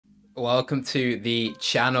Welcome to the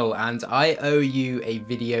channel, and I owe you a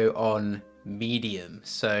video on Medium.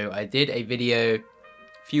 So I did a video a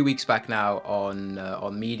few weeks back now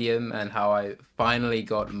on Medium and how I finally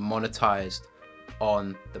got monetized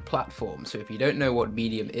on the platform. So if you don't know what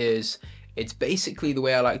Medium is, it's basically, the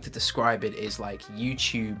way I like to describe it is like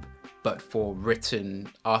YouTube but for written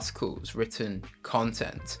articles, written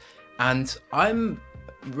content. And I'm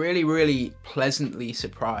really pleasantly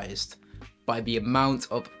surprised by the amount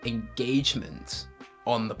of engagement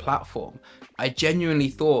on the platform. I genuinely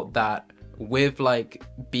thought that with like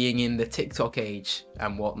being in the TikTok age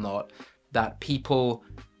and whatnot, that people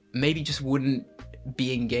maybe just wouldn't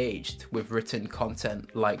be engaged with written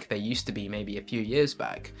content like they used to be maybe a few years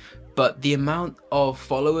back. But the amount of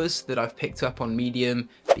followers that I've picked up on Medium,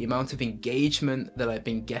 the amount of engagement that I've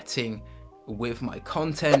been getting with my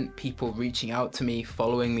content, people reaching out to me,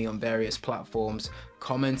 following me on various platforms,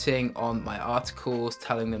 commenting on my articles,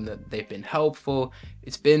 telling them that they've been helpful.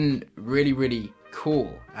 It's been really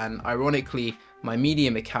cool. And ironically, my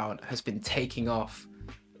Medium account has been taking off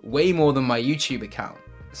way more than my YouTube account.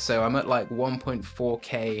 So I'm at like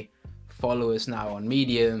 1.4k followers now on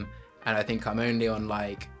Medium, and I think I'm only on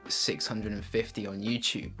like 650 on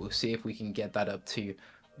YouTube. We'll see if we can get that up to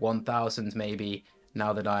 1,000 maybe,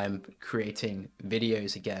 now that I'm creating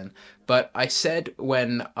videos again. But I said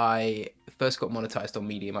when I first got monetized on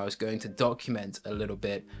Medium, I was going to document a little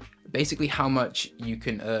bit, basically how much you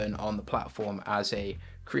can earn on the platform as a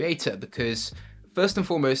creator. Because first and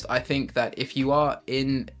foremost, I think that if you are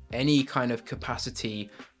in any kind of capacity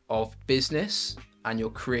of business and you're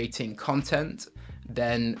creating content,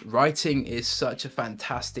 then writing is such a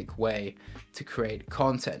fantastic way to create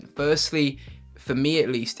content. Firstly, for me at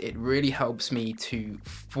least, it really helps me to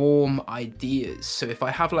form ideas. So if I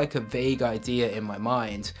have like a vague idea in my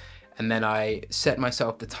mind, and then I set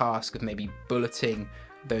myself the task of maybe bulleting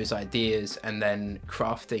those ideas and then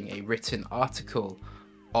crafting a written article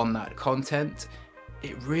on that content,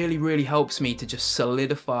 it really helps me to just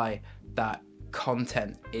solidify that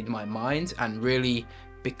content in my mind and really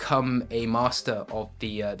become a master of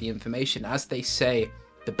the information. As they say,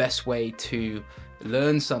 the best way to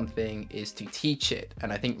learn something is to teach it,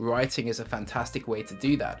 and I think writing is a fantastic way to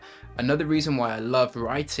do that. Another reason why I love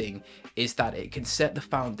writing is that it can set the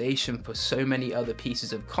foundation for so many other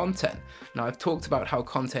pieces of content. Now, I've talked about how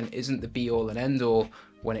content isn't the be all and end all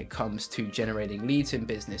when it comes to generating leads in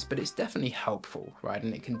business, but it's definitely helpful, right?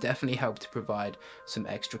 And it can definitely help to provide some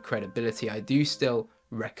extra credibility. I do still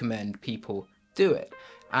recommend people do it.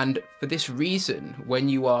 And for this reason, when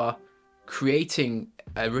you are creating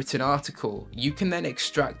a written article, you can then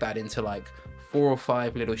extract that into like 4 or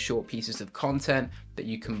 5 little short pieces of content that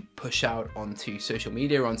you can push out onto social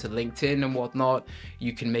media, onto LinkedIn and whatnot.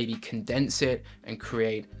 You can maybe condense it and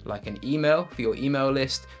create like an email for your email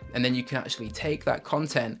list, and then you can actually take that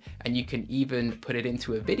content and you can even put it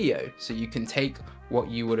into a video. So you can take what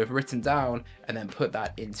you would have written down and then put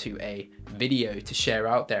that into a video to share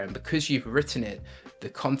out there. And because you've written it, the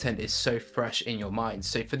content is so fresh in your mind.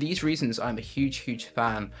 So for these reasons, I'm a huge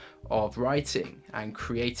fan of writing and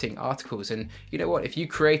creating articles. And you know what, if you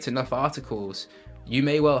create enough articles, you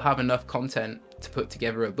may well have enough content to put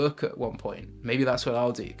together a book at one point. Maybe that's what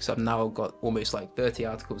I'll do, because I've now got almost like 30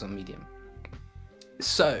 articles on Medium.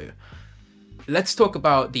 So let's talk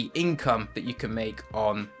about the income that you can make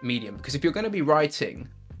on Medium, because if you're going to be writing,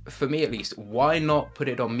 for me at least, why not put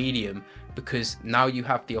it on Medium? Because now you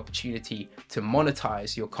have the opportunity to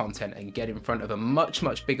monetize your content and get in front of a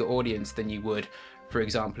much bigger audience than you would, for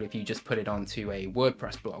example, if you just put it onto a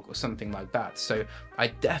WordPress blog or something like that. So I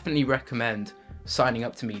definitely recommend signing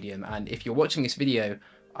up to Medium. And if you're watching this video,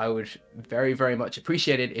 I would very much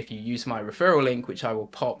appreciate it if you use my referral link, which I will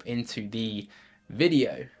pop into the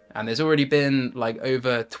video. And there's already been like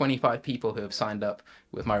over 25 people who have signed up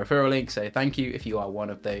with my referral link, so thank you if you are one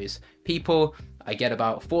of those people. I get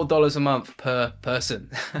about $4 a month per person,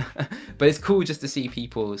 but it's cool just to see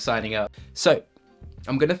people signing up. So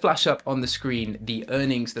I'm going to flash up on the screen the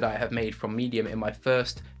earnings that I have made from Medium in my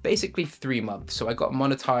first basically 3 months. So I got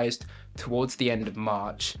monetized towards the end of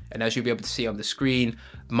March, and as you'll be able to see on the screen,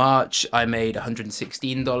 March I made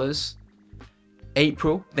 $116.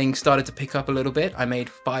 April, things started to pick up a little bit. I made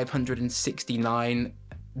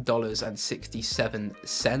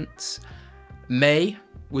 $569.67. May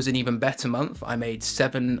was an even better month. I made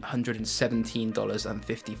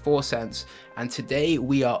 $717.54. And today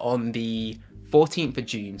we are on the 14th of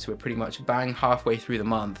June, so we're pretty much bang halfway through the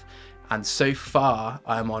month. And so far,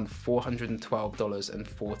 I'm on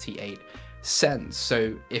 $412.48.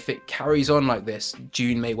 So if it carries on like this,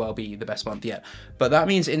 June may well be the best month yet. But that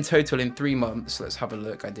means in total in 3 months, let's have a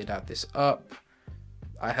look. I did add this up.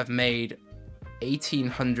 I have made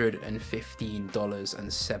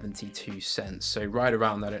 $1,815.72. So right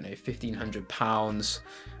around, I don't know, £1,500,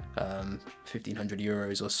 1,500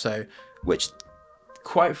 euros or so, which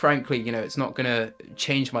quite frankly, you know, it's not gonna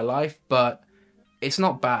change my life, but it's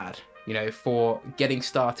not bad, you know, for getting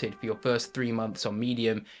started for your first 3 months on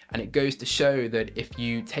Medium. And it goes to show that if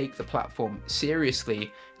you take the platform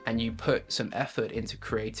seriously and you put some effort into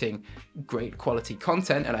creating great quality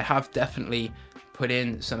content, and I have definitely put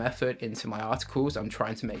in some effort into my articles, I'm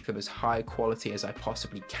trying to make them as high quality as I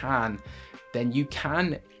possibly can, then you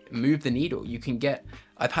can move the needle. You can get,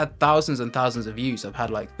 I've had thousands and thousands of views. I've had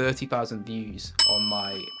like 30,000 views on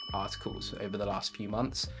my articles over the last few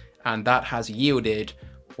months, and that has yielded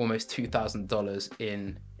almost $2,000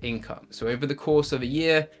 in income. So over the course of a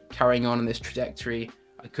year, carrying on this trajectory,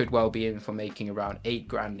 I could well be in for making around 8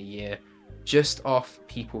 grand a year just off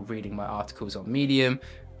people reading my articles on Medium,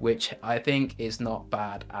 which I think is not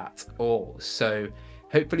bad at all. So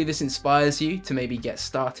hopefully this inspires you to maybe get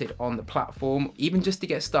started on the platform, even just to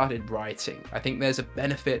get started writing. I think there's a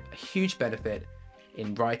benefit, a huge benefit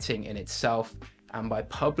in writing in itself. And by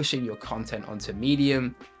publishing your content onto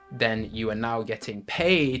Medium, then you are now getting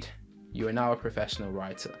paid. You are now a professional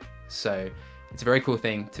writer. So it's a very cool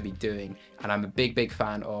thing to be doing, and I'm a big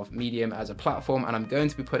fan of Medium as a platform, and I'm going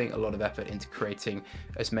to be putting a lot of effort into creating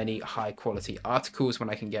as many high quality articles when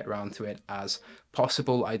I can get around to it as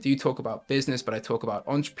possible. I do talk about business, but I talk about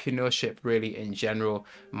entrepreneurship really in general,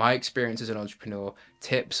 my experience as an entrepreneur,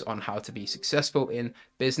 tips on how to be successful in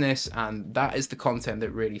business, and that is the content that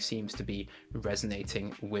really seems to be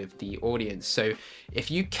resonating with the audience. So if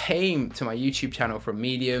you came to my YouTube channel from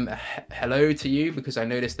Medium, hello to you, because I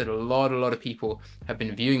noticed that a lot of people have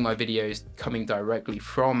been viewing my videos coming directly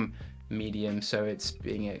from Medium. So it's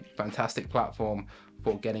being a fantastic platform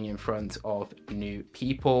for getting in front of new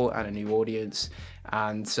people and a new audience.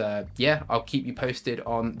 And yeah, I'll keep you posted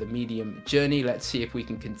on the Medium journey. Let's see if we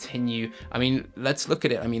can continue. I mean, let's look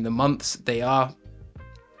at it. I mean, the months, they're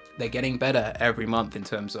getting better every month in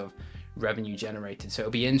terms of revenue generated. So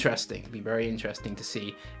it'll be interesting. It'll be very interesting to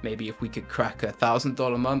see maybe if we could crack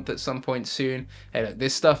 $1,000 a month at some point soon. Hey, look,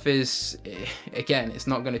 this stuff is, again, it's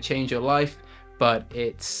not going to change your life, but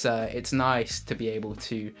it's nice to be able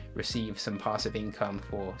to receive some passive income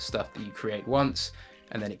for stuff that you create once,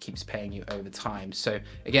 and then it keeps paying you over time. So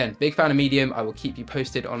again, big fan of Medium. I will keep you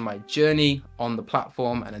posted on my journey on the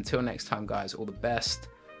platform. And until next time, guys, all the best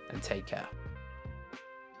and take care.